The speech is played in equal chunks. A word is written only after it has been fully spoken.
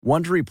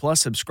Wondery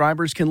Plus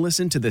subscribers can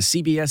listen to the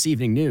CBS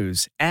Evening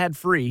News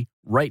ad-free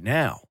right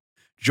now.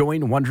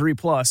 Join Wondery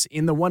Plus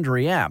in the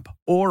Wondery app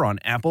or on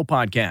Apple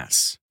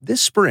Podcasts.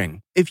 This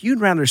spring, if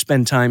you'd rather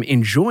spend time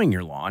enjoying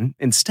your lawn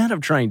instead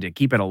of trying to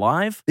keep it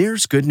alive,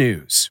 there's good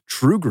news.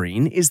 True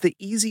Green is the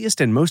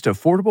easiest and most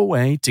affordable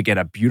way to get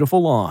a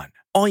beautiful lawn.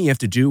 All you have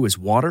to do is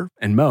water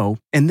and mow,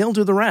 and they'll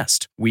do the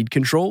rest. Weed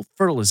control,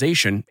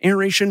 fertilization,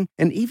 aeration,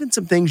 and even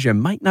some things you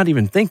might not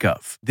even think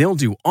of. They'll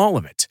do all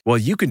of it, while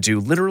you can do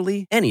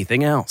literally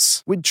anything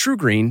else. With True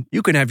Green,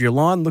 you can have your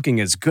lawn looking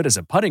as good as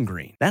a putting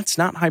green. That's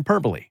not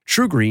hyperbole.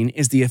 True Green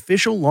is the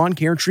official lawn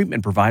care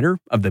treatment provider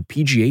of the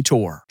PGA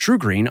Tour. True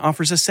Green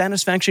offers a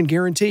satisfaction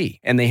guarantee,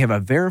 and they have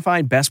a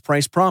verified best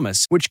price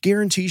promise, which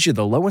guarantees you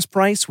the lowest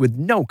price with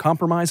no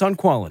compromise on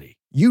quality.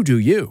 You do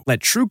you. Let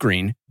True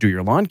Green do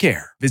your lawn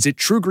care. Visit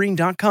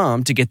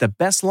TrueGreen.com to get the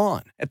best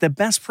lawn at the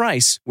best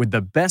price with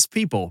the best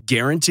people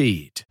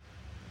guaranteed.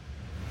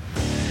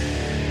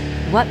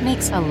 What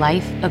makes a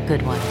life a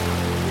good one?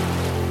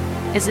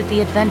 Is it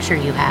the adventure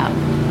you have?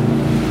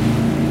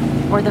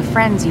 Or the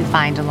friends you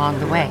find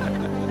along the way?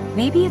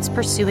 Maybe it's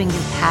pursuing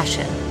your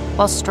passion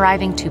while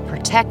striving to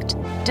protect,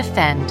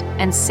 defend,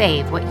 and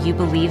save what you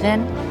believe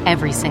in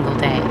every single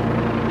day.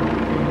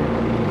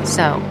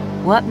 So,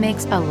 what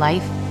makes a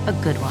life a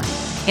good one?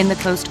 In the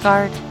Coast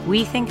Guard,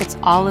 we think it's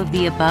all of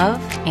the above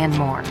and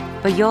more,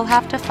 but you'll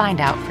have to find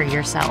out for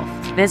yourself.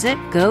 Visit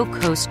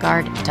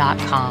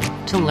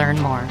gocoastguard.com to learn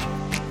more.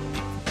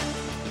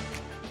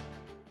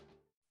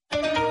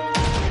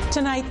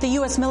 Tonight, the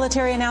U.S.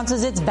 military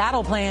announces its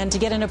battle plan to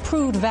get an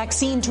approved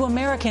vaccine to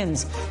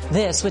Americans.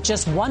 This, with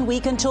just 1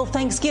 week until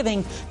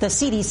Thanksgiving, the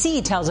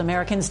CDC tells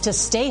Americans to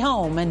stay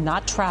home and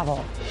not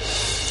travel.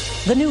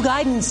 The new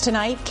guidance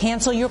tonight: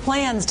 cancel your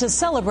plans to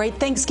celebrate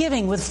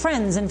Thanksgiving with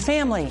friends and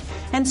family.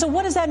 And so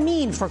what does that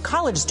mean for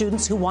college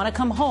students who want to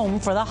come home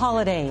for the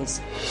holidays?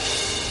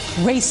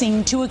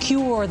 Racing to a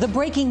cure. The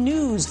breaking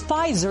news: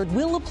 Pfizer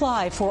will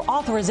apply for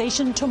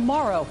authorization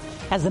tomorrow.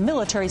 As the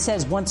military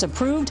says, once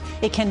approved,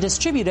 it can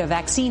distribute a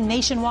vaccine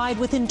nationwide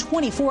within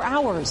 24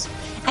 hours.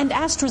 And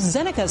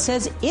AstraZeneca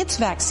says its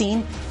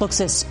vaccine looks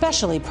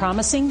especially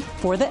promising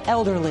for the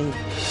elderly.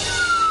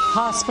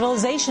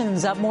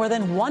 Hospitalizations up more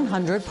than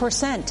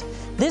 100%.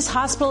 This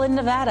hospital in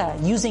Nevada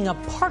using a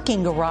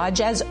parking garage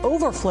as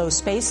overflow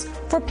space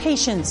for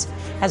patients,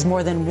 as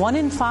more than 1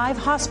 in 5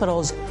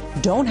 hospitals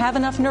don't have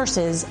enough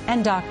nurses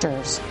and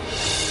doctors.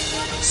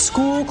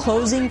 School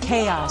closing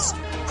chaos.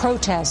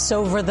 Protests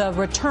over the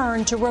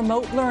return to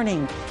remote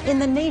learning in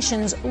the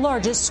nation's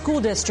largest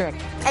school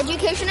district.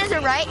 Education is a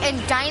right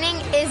and dining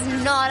is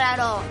not at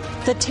all.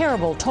 The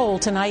terrible toll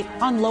tonight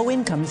on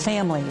low-income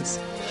families.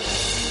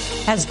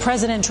 As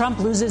President Trump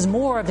loses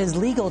more of his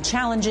legal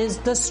challenges,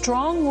 the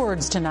strong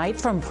words tonight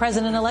from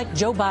President-elect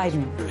Joe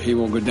Biden. He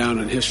will go down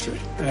in history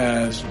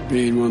as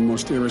being one of the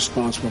most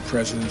irresponsible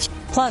presidents.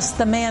 Plus,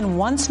 the man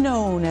once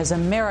known as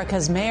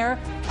America's mayor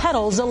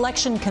peddles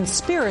election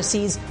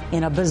conspiracies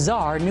in a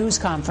bizarre news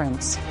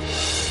conference.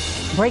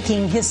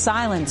 Breaking his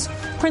silence,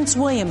 Prince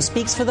William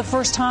speaks for the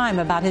first time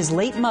about his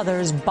late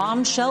mother's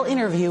bombshell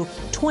interview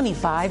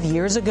 25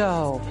 years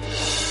ago.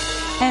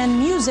 And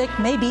music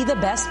may be the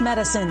best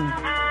medicine.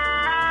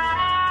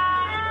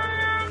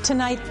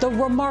 Tonight, the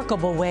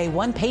remarkable way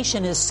one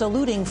patient is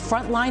saluting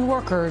frontline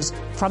workers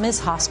from his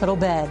hospital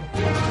bed.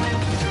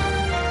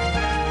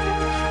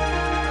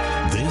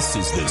 This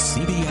is the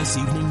CBS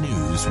Evening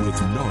News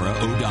with Norah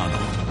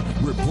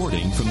O'Donnell,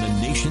 reporting from the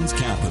nation's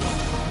capital.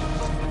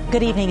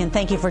 Good evening, and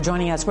thank you for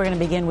joining us. We're going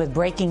to begin with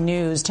breaking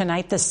news.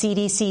 Tonight, the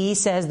CDC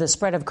says the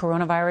spread of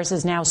coronavirus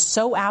is now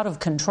so out of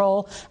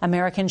control,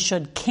 Americans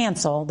should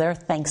cancel their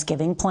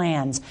Thanksgiving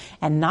plans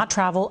and not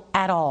travel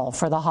at all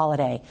for the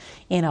holiday.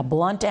 In a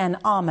blunt and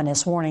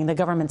ominous warning, the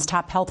government's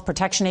top health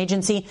protection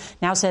agency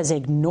now says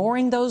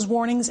ignoring those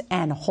warnings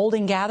and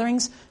holding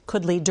gatherings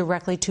could lead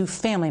directly to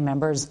family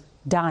members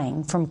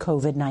dying from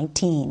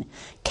COVID-19.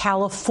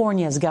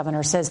 California's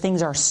governor says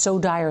things are so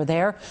dire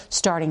there.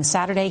 Starting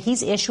Saturday,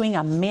 he's issuing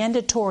a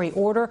mandatory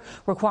order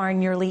requiring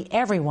nearly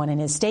everyone in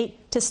his state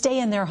to stay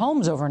in their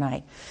homes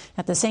overnight.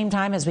 At the same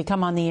time, as we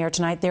come on the air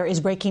tonight, there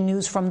is breaking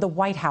news from the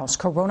White House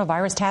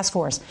Coronavirus Task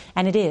Force,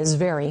 and it is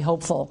very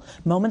hopeful.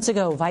 Moments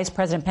ago, Vice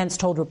President Pence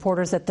told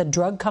reporters that the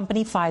drug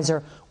company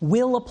Pfizer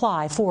will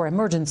apply for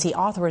emergency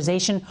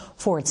authorization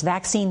for its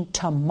vaccine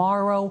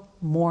tomorrow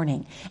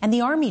morning. And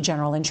the Army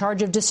general in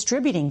charge of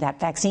distributing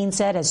that vaccine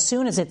said as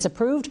soon as it's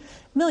approved,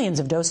 millions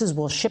of doses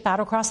will ship out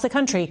across the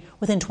country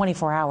within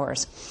 24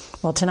 hours.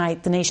 Well,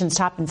 tonight, the nation's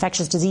top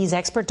infectious disease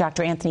expert,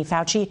 Dr. Anthony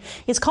Fauci,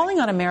 is calling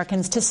on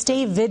Americans to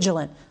stay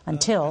vigilant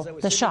until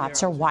the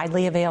shots are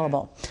widely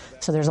available.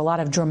 So there's a lot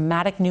of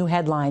dramatic new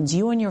headlines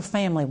you and your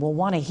family will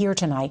want to hear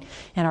tonight,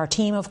 and our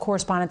team of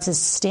correspondents is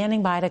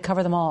standing by to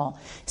cover them all.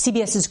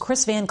 CBS's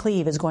Chris Van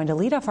Cleve is going to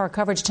lead off our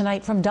coverage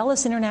tonight from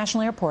Dulles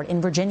International Airport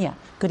in Virginia.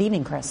 Good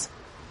evening, Chris.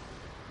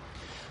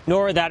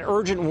 Nora, that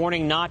urgent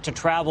warning not to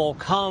travel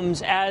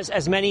comes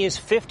as many as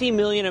 50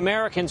 million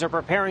Americans are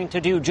preparing to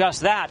do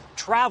just that,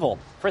 travel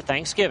for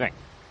Thanksgiving.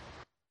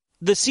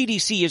 The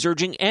CDC is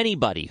urging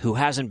anybody who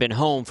hasn't been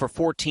home for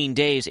 14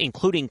 days,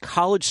 including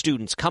college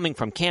students coming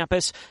from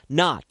campus,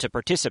 not to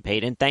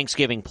participate in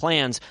Thanksgiving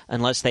plans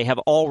unless they have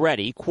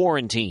already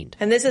quarantined.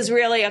 And this is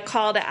really a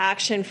call to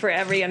action for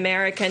every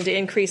American to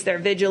increase their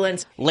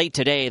vigilance. Late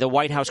today, the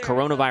White House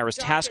Coronavirus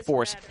Task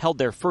Force held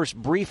their first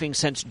briefing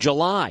since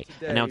July,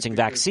 announcing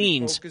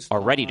vaccines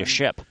are ready to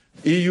ship.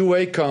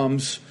 EUA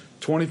comes.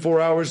 24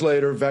 hours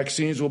later,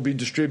 vaccines will be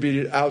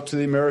distributed out to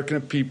the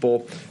American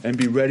people and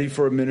be ready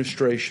for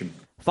administration.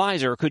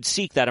 Pfizer could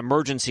seek that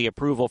emergency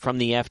approval from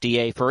the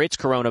FDA for its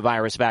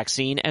coronavirus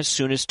vaccine as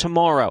soon as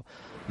tomorrow.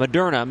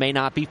 Moderna may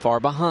not be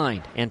far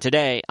behind. And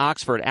today,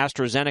 Oxford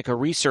AstraZeneca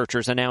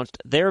researchers announced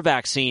their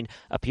vaccine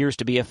appears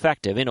to be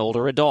effective in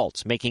older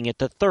adults, making it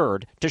the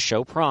third to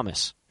show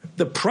promise.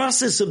 The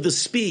process of the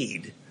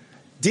speed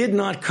did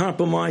not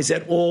compromise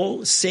at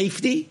all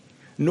safety,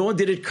 nor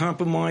did it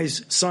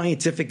compromise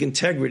scientific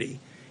integrity.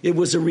 It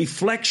was a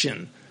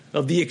reflection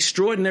of the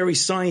extraordinary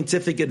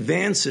scientific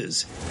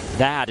advances.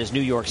 That as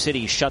New York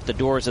City shut the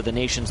doors of the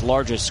nation's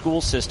largest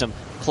school system,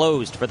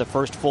 closed for the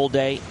first full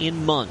day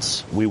in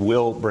months. We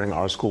will bring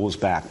our schools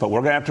back, but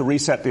we're going to have to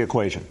reset the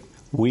equation.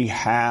 We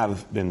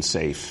have been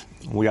safe.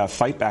 We got to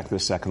fight back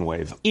this second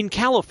wave. In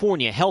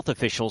California, health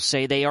officials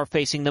say they are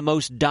facing the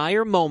most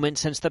dire moment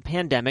since the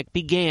pandemic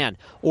began,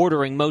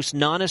 ordering most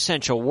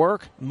non-essential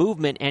work,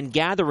 movement, and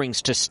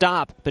gatherings to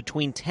stop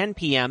between 10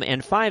 p.m.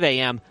 and 5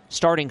 a.m.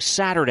 starting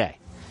Saturday.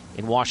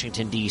 In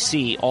Washington,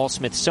 D.C., all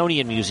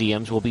Smithsonian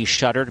museums will be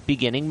shuttered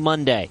beginning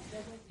Monday.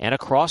 And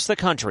across the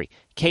country,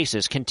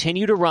 cases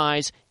continue to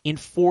rise in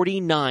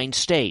 49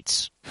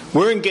 states.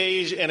 We're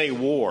engaged in a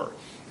war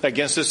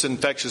against this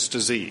infectious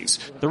disease.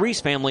 The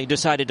Reese family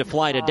decided to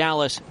fly to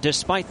Dallas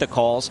despite the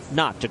calls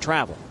not to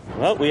travel.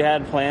 Well, we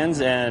had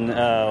plans,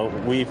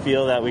 and we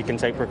feel that we can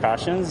take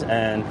precautions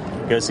and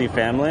go see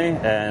family.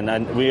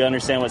 And we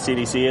understand what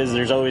CDC is.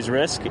 There's always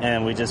risk,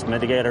 and we just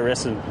mitigate our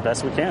risk as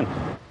best we can.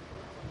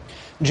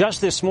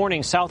 Just this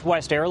morning,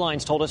 Southwest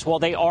Airlines told us while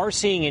they are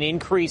seeing an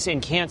increase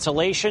in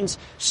cancellations,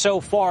 so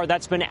far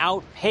that's been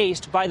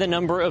outpaced by the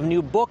number of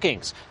new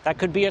bookings. That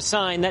could be a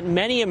sign that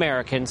many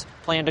Americans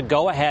plan to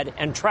go ahead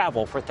and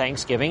travel for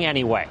Thanksgiving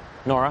anyway.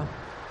 Norah?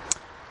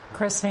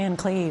 Chris Van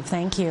Cleve,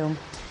 thank you.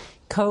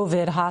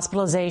 COVID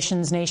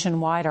hospitalizations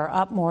nationwide are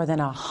up more than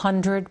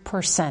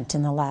 100%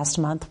 in the last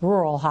month.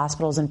 Rural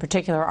hospitals in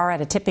particular are at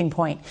a tipping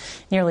point.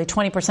 Nearly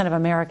 20% of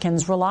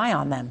Americans rely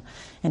on them.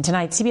 And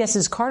tonight,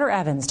 CBS's Carter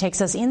Evans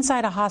takes us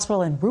inside a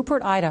hospital in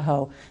Rupert,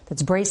 Idaho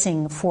that's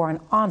bracing for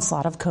an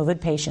onslaught of COVID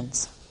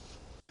patients.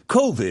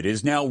 COVID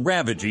is now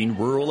ravaging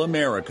rural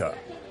America.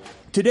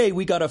 Today,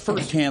 we got a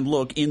first-hand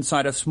look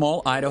inside a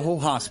small Idaho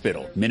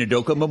hospital,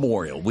 Minidoka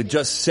Memorial, with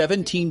just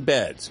 17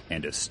 beds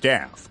and a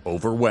staff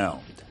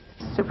overwhelmed.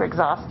 Super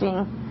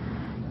exhausting.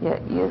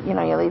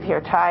 You leave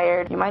here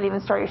tired. You might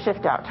even start your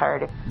shift out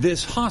tired.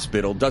 This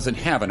hospital doesn't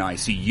have an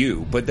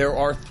ICU, but there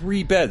are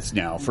 3 beds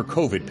now for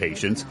COVID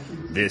patients.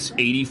 This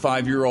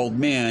 85-year-old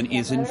man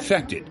is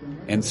infected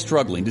and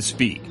struggling to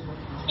speak.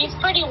 He's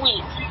pretty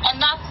weak,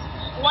 and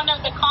that's one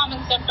of the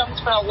common symptoms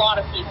for a lot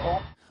of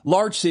people.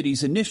 Large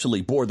cities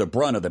initially bore the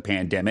brunt of the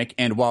pandemic,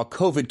 and while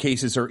COVID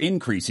cases are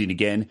increasing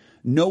again,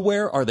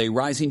 nowhere are they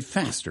rising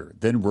faster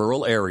than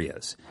rural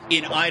areas.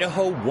 In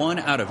Idaho, 1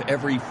 out of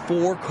every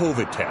 4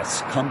 COVID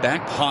tests come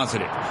back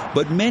positive,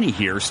 but many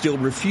here still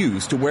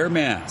refuse to wear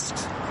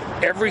masks.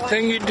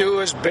 Everything you do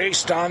is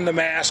based on the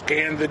mask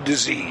and the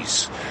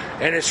disease,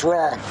 and it's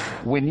wrong.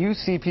 When you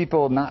see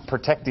people not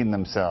protecting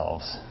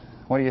themselves,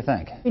 what do you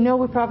think? We know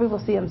we probably will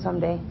see them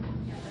someday.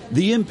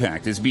 The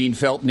impact is being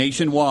felt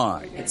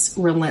nationwide. It's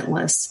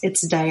relentless.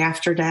 It's day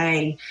after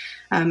day.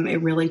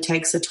 It really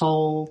takes a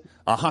toll.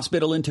 A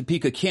hospital in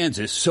Topeka,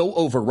 Kansas, so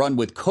overrun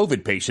with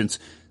COVID patients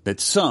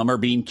that some are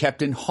being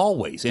kept in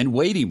hallways and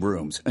waiting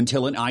rooms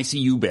until an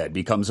ICU bed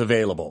becomes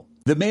available.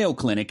 The Mayo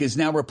Clinic is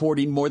now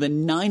reporting more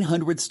than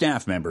 900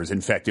 staff members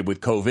infected with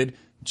COVID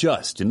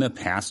just in the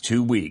past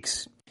 2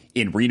 weeks.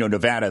 In Reno,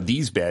 Nevada,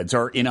 these beds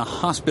are in a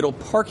hospital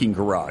parking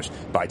garage.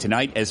 By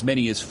tonight, as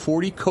many as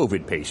 40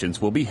 COVID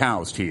patients will be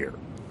housed here.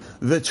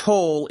 The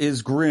toll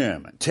is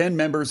grim. 10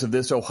 members of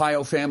this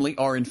Ohio family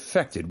are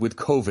infected with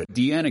COVID.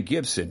 Deanna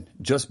Gibson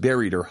just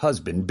buried her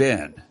husband,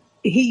 Ben.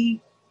 He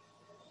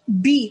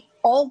beat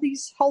all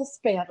these health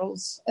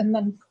battles, and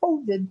then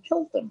COVID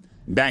killed him.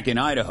 Back in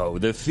Idaho,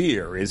 the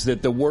fear is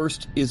that the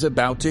worst is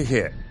about to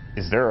hit.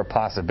 Is there a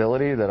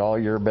possibility that all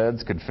your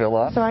beds could fill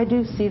up? So I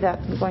do see that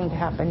going to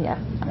happen, yes.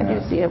 I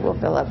do see it will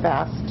fill up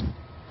fast.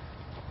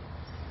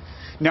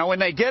 Now, when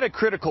they get a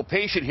critical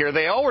patient here,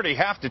 they already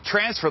have to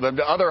transfer them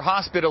to other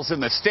hospitals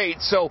in the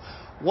state. So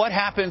what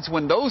happens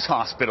when those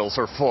hospitals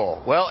are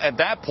full? Well, at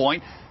that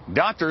point,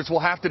 doctors will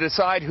have to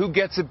decide who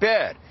gets a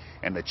bed.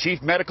 And the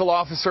chief medical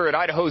officer at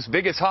Idaho's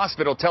biggest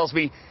hospital tells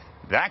me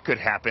that could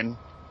happen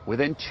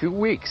within 2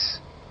 weeks.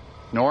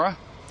 Norah?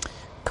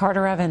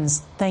 Carter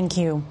Evans, thank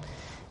you.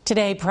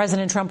 Today,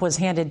 President Trump was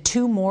handed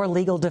 2 more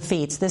legal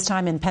defeats, this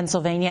time in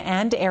Pennsylvania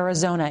and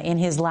Arizona, in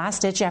his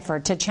last-ditch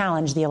effort to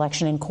challenge the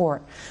election in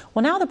court.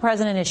 Well, now the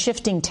president is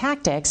shifting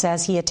tactics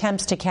as he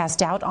attempts to cast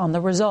doubt on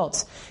the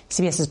results.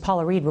 CBS's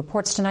Paula Reed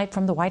reports tonight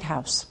from the White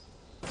House.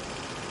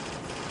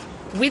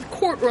 With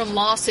courtroom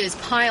losses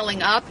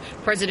piling up,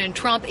 President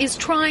Trump is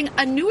trying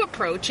a new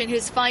approach in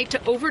his fight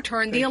to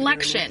overturn the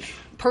election: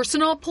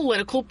 personal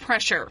political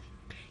pressure.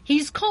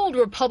 He's called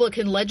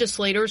Republican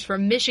legislators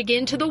from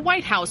Michigan to the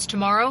White House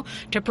tomorrow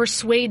to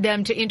persuade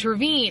them to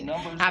intervene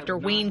after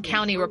Wayne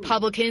County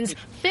Republicans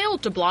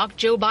failed to block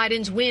Joe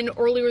Biden's win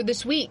earlier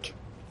this week.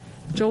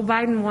 Joe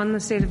Biden won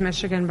the state of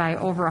Michigan by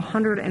over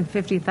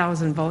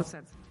 150,000 votes.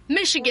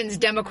 Michigan's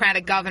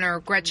Democratic Governor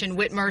Gretchen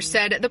Whitmer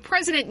said the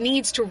president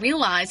needs to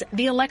realize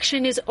the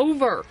election is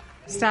over.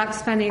 Stop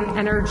spending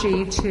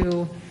energy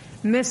to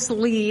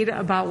mislead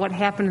about what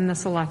happened in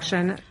this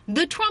election.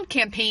 The Trump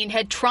campaign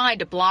had tried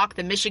to block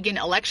the Michigan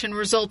election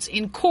results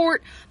in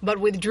court,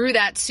 but withdrew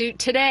that suit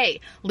today,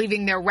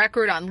 leaving their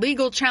record on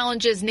legal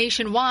challenges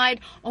nationwide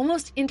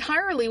almost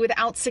entirely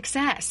without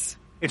success.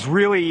 It's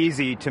really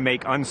easy to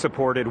make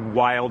unsupported,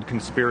 wild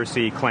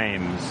conspiracy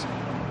claims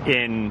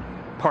in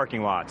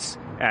parking lots,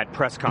 at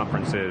press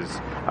conferences,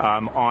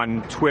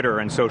 on Twitter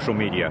and social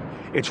media.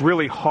 It's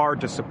really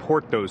hard to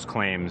support those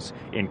claims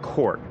in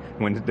court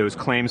when those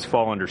claims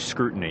fall under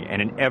scrutiny.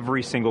 And in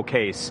every single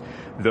case,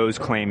 those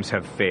claims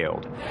have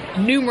failed.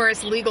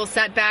 Numerous legal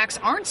setbacks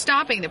aren't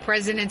stopping the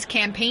president's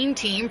campaign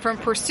team from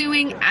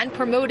pursuing and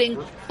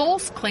promoting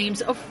false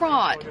claims of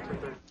fraud.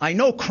 I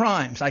know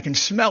crimes. I can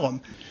smell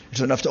them.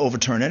 It's enough to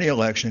overturn any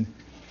election.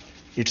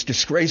 It's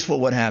disgraceful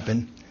what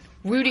happened.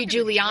 Rudy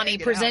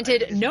Giuliani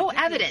presented no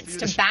evidence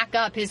to back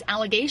up his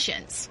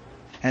allegations.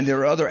 And there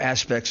are other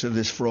aspects of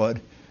this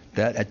fraud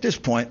that at this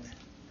point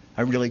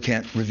I really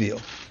can't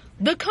reveal.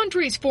 The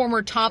country's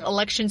former top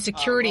election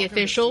security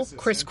official,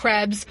 Chris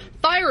Krebs,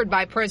 fired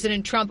by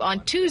President Trump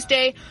on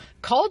Tuesday,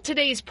 called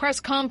today's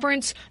press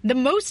conference the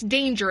most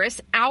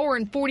dangerous hour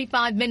and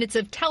 45 minutes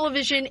of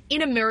television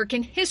in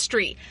American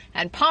history,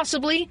 and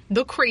possibly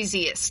the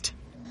craziest.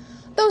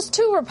 Those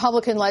 2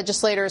 Republican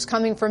legislators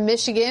coming from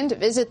Michigan to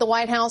visit the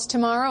White House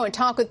tomorrow and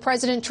talk with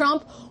President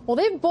Trump, well,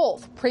 they've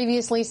both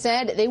previously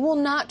said they will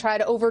not try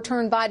to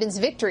overturn Biden's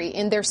victory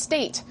in their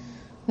state.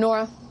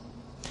 Norah?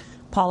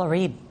 Paula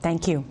Reed,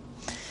 thank you.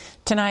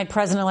 Tonight,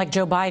 President-elect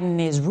Joe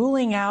Biden is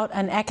ruling out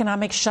an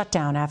economic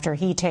shutdown after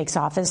he takes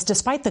office,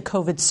 despite the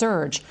COVID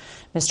surge.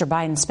 Mr.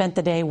 Biden spent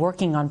the day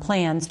working on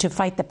plans to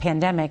fight the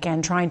pandemic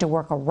and trying to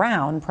work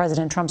around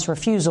President Trump's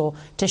refusal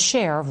to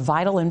share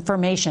vital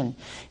information.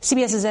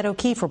 CBS's Ed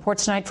O'Keefe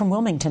reports tonight from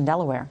Wilmington,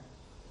 Delaware.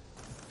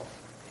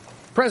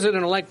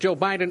 President-elect Joe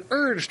Biden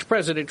urged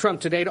President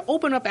Trump today to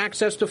open up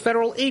access to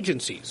federal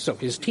agencies so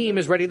his team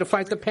is ready to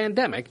fight the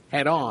pandemic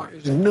head on.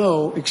 There's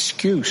no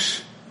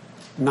excuse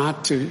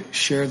not to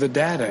share the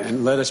data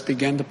and let us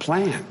begin to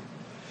plan.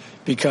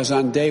 Because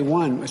on day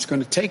one, it's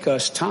going to take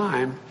us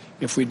time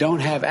if we don't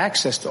have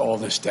access to all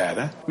this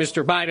data.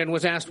 Mr. Biden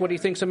was asked what he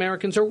thinks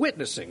Americans are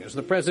witnessing as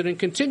the president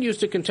continues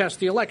to contest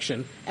the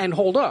election and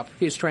hold up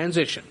his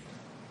transition.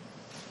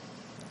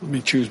 Let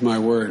me choose my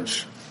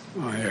words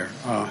here.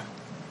 I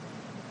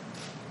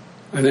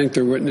think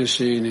they're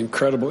witnessing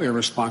incredible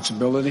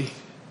irresponsibility,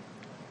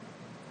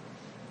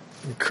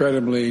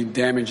 incredibly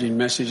damaging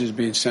messages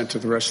being sent to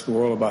the rest of the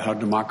world about how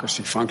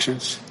democracy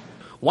functions.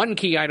 One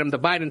key item the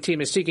Biden team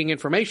is seeking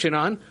information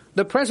on,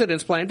 the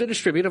president's plan to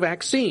distribute a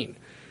vaccine.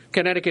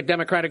 Connecticut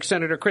Democratic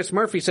Senator Chris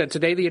Murphy said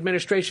today the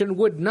administration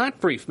would not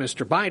brief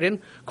Mr.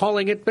 Biden,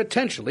 calling it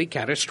potentially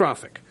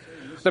catastrophic.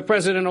 The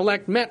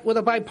president-elect met with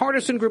a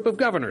bipartisan group of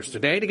governors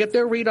today to get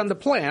their read on the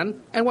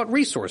plan and what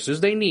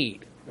resources they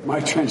need. My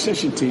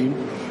transition team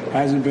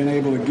hasn't been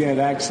able to get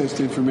access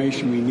to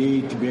information we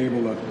need to be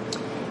able to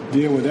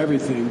deal with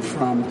everything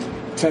from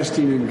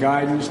testing and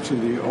guidance to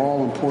the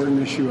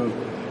all-important issue of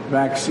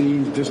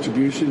vaccines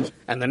distributions.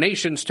 And the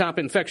nation's top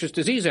infectious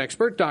disease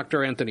expert,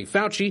 Dr. Anthony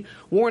Fauci,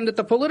 warned that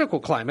the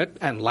political climate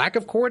and lack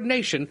of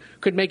coordination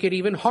could make it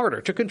even harder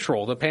to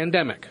control the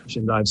pandemic.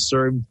 I've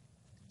served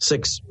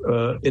 6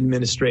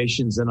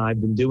 administrations, and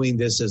I've been doing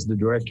this as the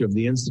director of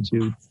the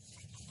Institute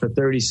for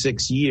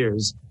 36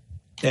 years.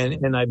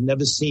 And I've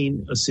never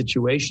seen a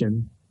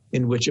situation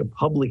in which a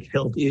public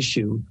health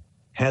issue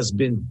has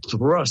been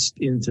thrust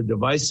into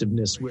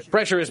divisiveness.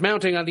 Pressure is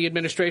mounting on the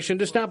administration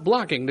to stop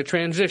blocking the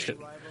transition.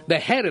 The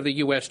head of the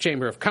U.S.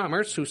 Chamber of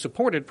Commerce, who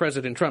supported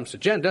President Trump's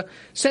agenda,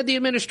 said the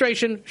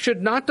administration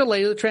should not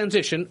delay the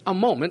transition a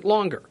moment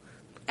longer.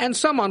 And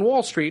some on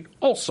Wall Street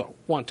also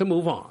want to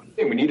move on.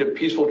 We need a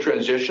peaceful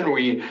transition.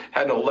 We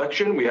had an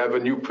election. We have a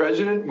new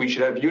president. We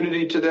should have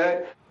unity to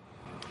that.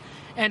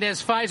 And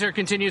as Pfizer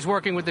continues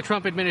working with the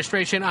Trump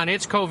administration on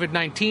its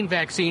COVID-19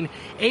 vaccine,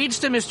 aides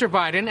to Mr.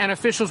 Biden and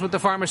officials with the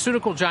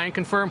pharmaceutical giant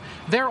confirm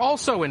they're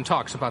also in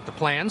talks about the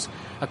plans.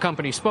 A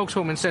company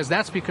spokeswoman says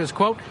that's because,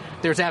 quote,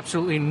 there's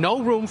absolutely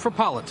no room for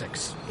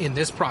politics in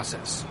this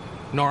process.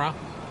 Norah?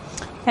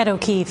 Ed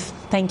O'Keefe,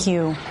 thank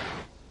you.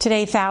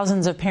 Today,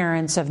 thousands of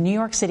parents of New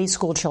York City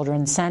school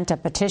children sent a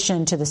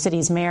petition to the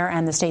city's mayor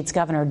and the state's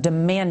governor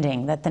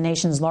demanding that the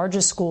nation's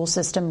largest school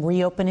system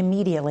reopen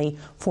immediately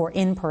for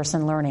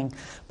in-person learning.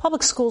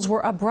 Public schools were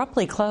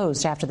abruptly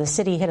closed after the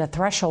city hit a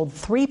threshold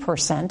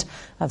 3%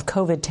 of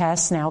COVID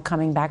tests now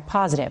coming back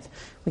positive.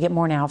 We get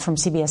more now from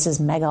CBS's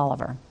Meg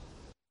Oliver.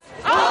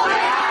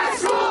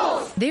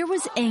 There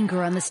was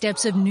anger on the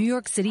steps of New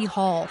York City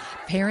Hall,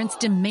 parents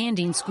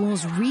demanding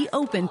schools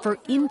reopen for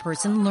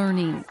in-person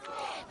learning.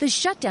 The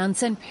shutdown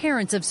sent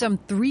parents of some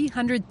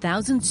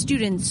 300,000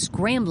 students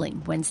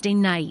scrambling Wednesday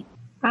night.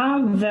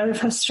 I'm very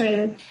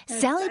frustrated.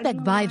 Sally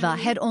Bekvaiva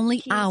had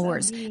only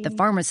hours. The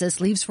pharmacist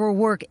leaves for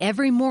work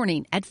every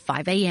morning at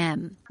 5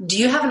 a.m. Do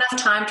you have enough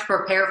time to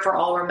prepare for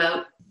all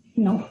remote?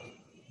 No.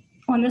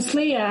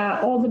 Honestly,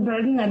 all the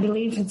burden, I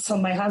believe, it's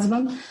on my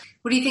husband.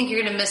 What do you think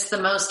you're going to miss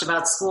the most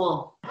about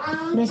school?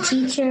 The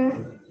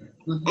teacher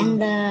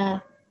and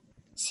the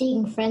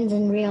seeing friends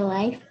in real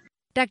life.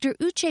 Dr.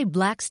 Uche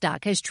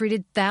Blackstock has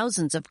treated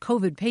thousands of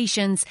COVID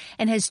patients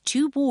and has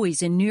 2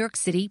 boys in New York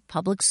City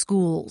public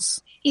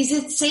schools. Is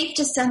it safe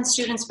to send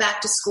students back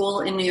to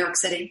school in New York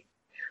City?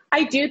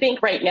 I do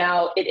think right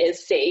now it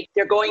is safe.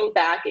 They're going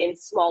back in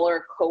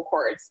smaller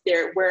cohorts.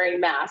 They're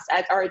wearing masks,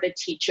 as are the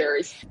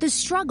teachers. The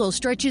struggle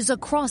stretches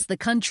across the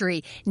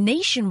country.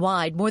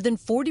 Nationwide, more than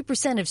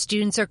 40% of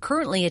students are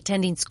currently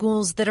attending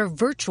schools that are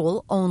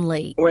virtual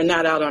only. We're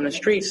not out on the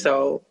street,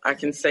 so I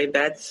can say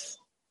that's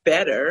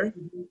better.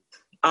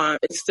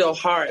 It's still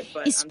hard.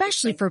 But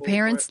especially for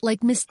parents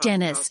like Miss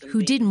Dennis,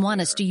 who didn't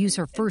want us to use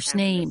her first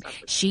name.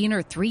 She and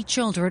her 3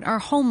 children are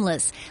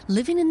homeless,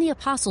 living in the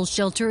Apostles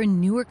Shelter in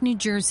Newark, New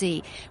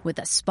Jersey. With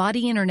a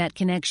spotty internet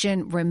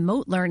connection,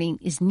 remote learning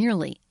is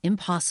nearly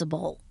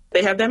impossible.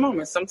 They have their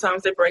moments.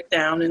 Sometimes they break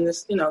down, and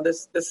this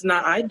is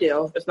not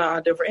ideal. It's not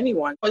ideal for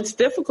anyone. It's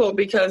difficult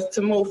because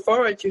to move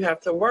forward, you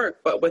have to work.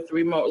 But with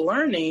remote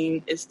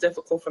learning, it's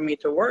difficult for me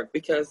to work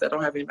because I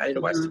don't have anybody to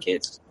watch the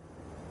kids.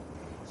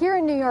 Here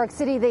in New York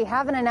City, they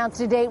haven't announced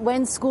a date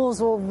when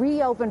schools will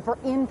reopen for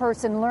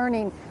in-person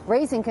learning,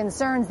 raising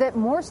concerns that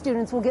more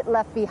students will get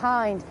left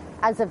behind.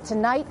 As of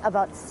tonight,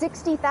 about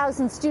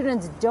 60,000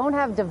 students don't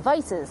have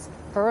devices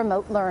for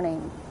remote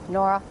learning.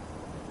 Norah?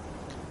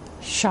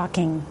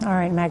 Shocking. All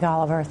right, Meg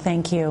Oliver,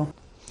 thank you.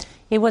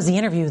 It was the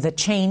interview that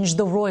changed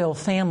the royal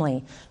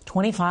family.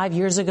 25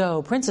 years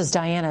ago, Princess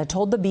Diana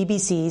told the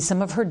BBC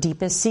some of her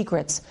deepest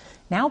secrets.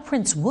 Now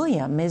Prince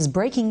William is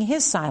breaking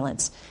his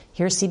silence.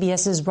 Here's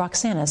CBS's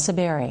Roxana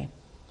Saberi.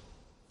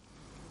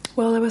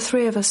 Well, there were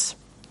 3 of us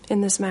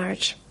in this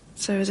marriage,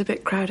 so it was a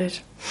bit crowded.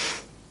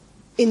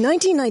 In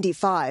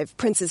 1995,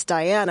 Princess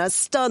Diana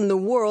stunned the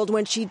world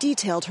when she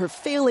detailed her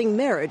failing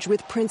marriage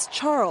with Prince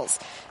Charles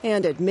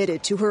and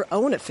admitted to her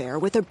own affair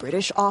with a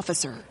British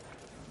officer.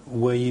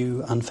 Were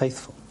you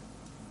unfaithful?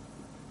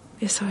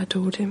 Yes, I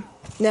adored him.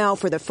 Now,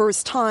 for the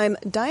first time,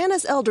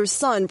 Diana's elder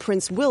son,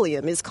 Prince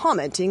William, is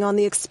commenting on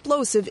the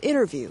explosive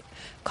interview,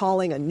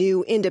 calling a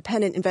new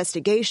independent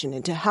investigation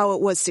into how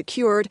it was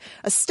secured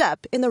a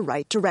step in the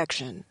right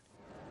direction.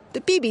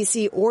 The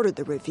BBC ordered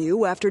the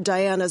review after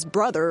Diana's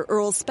brother,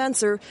 Earl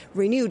Spencer,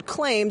 renewed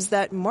claims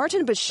that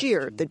Martin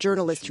Bashir, the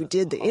journalist who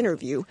did the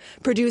interview,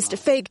 produced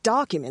fake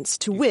documents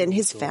to win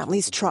his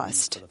family's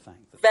trust.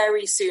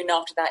 Very soon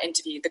after that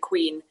interview, the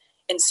Queen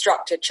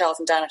instructed Charles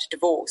and Diana to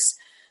divorce.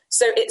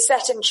 So it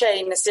set in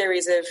chain a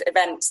series of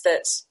events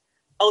that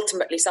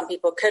ultimately some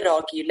people could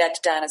argue led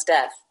to Diana's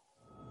death.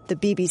 The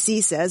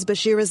BBC says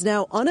Bashir is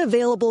now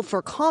unavailable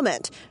for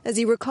comment as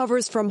he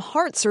recovers from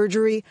heart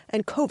surgery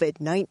and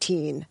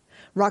COVID-19.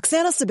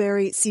 Roxana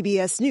Saberi,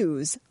 CBS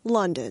News,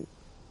 London.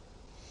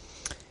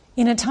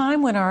 In a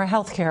time when our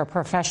healthcare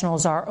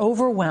professionals are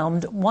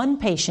overwhelmed, one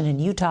patient in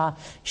Utah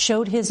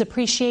showed his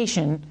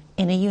appreciation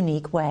in a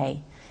unique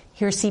way.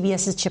 Here's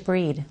CBS's Chip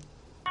Reed.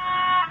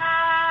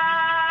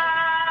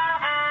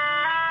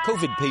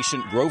 COVID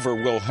patient Grover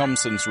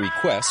Wilhelmsen's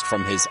request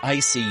from his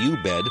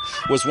ICU bed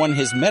was one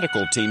his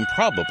medical team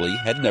probably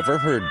had never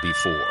heard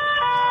before.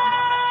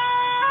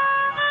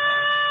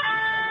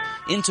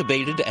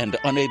 Intubated and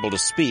unable to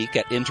speak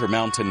at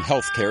Intermountain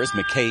Healthcare's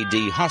McKay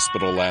D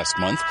Hospital last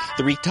month,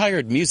 the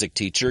retired music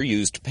teacher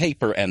used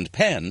paper and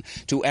pen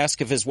to ask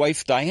if his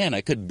wife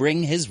Diana could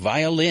bring his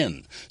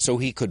violin so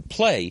he could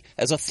play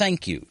as a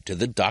thank you to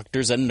the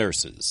doctors and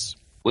nurses.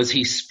 Was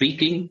he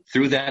speaking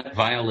through that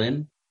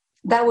violin?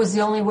 That was the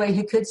only way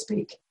he could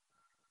speak.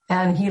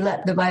 And he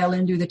let the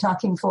violin do the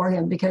talking for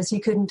him because he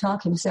couldn't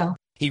talk himself.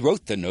 He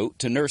wrote the note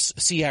to nurse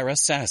Sierra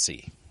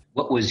Sassy.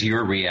 What was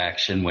your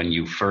reaction when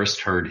you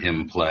first heard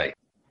him play?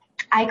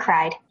 I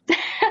cried.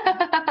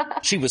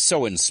 She was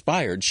so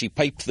inspired, she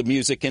piped the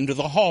music into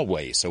the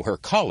hallway so her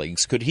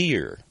colleagues could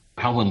hear.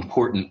 How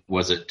important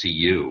was it to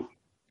you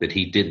that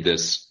he did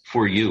this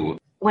for you?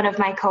 One of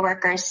my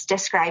coworkers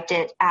described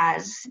it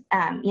as,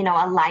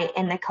 a light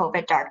in the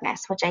COVID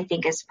darkness, which I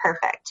think is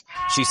perfect.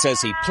 She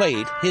says he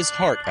played his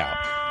heart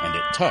out, and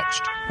it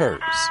touched hers.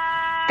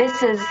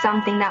 This is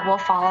something that will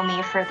follow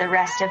me for the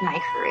rest of my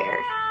career.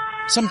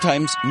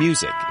 Sometimes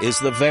music is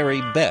the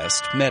very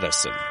best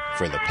medicine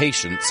for the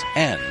patients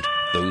and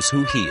those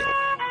who heal.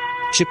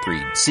 Chip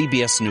Reed,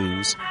 CBS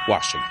News,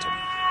 Washington.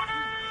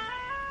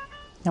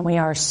 And we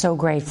are so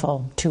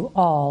grateful to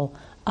all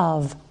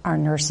of our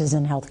nurses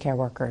and healthcare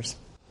workers.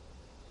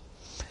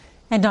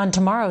 And on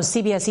tomorrow's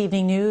CBS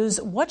Evening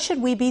News, what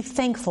should we be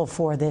thankful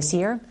for this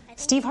year?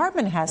 Steve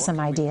Hartman has some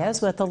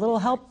ideas with a little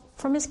help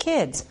from his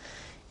kids.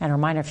 And a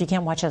reminder, if you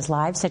can't watch us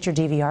live, set your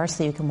DVR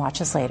so you can watch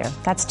us later.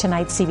 That's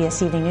tonight's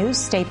CBS Evening News.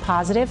 Stay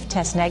positive,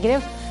 test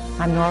negative.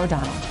 I'm Norah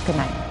O'Donnell. Good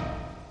night.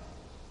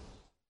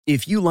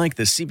 If you like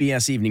the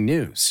CBS Evening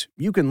News,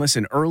 you can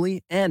listen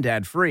early and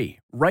ad-free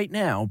right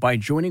now by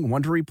joining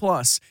Wondery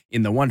Plus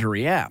in the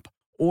Wondery app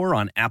or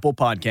on Apple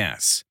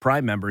Podcasts.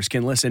 Prime members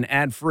can listen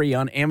ad-free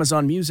on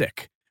Amazon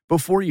Music.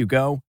 Before you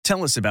go,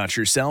 tell us about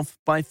yourself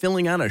by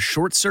filling out a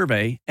short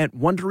survey at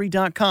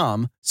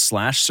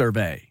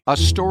Wondery.com/survey. A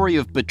story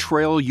of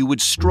betrayal you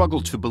would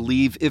struggle to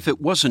believe if it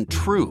wasn't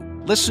true.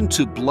 Listen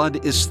to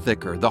Blood is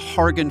Thicker, the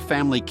Hargan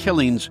family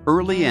killings,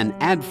 early and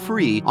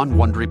ad-free on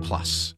Wondery Plus.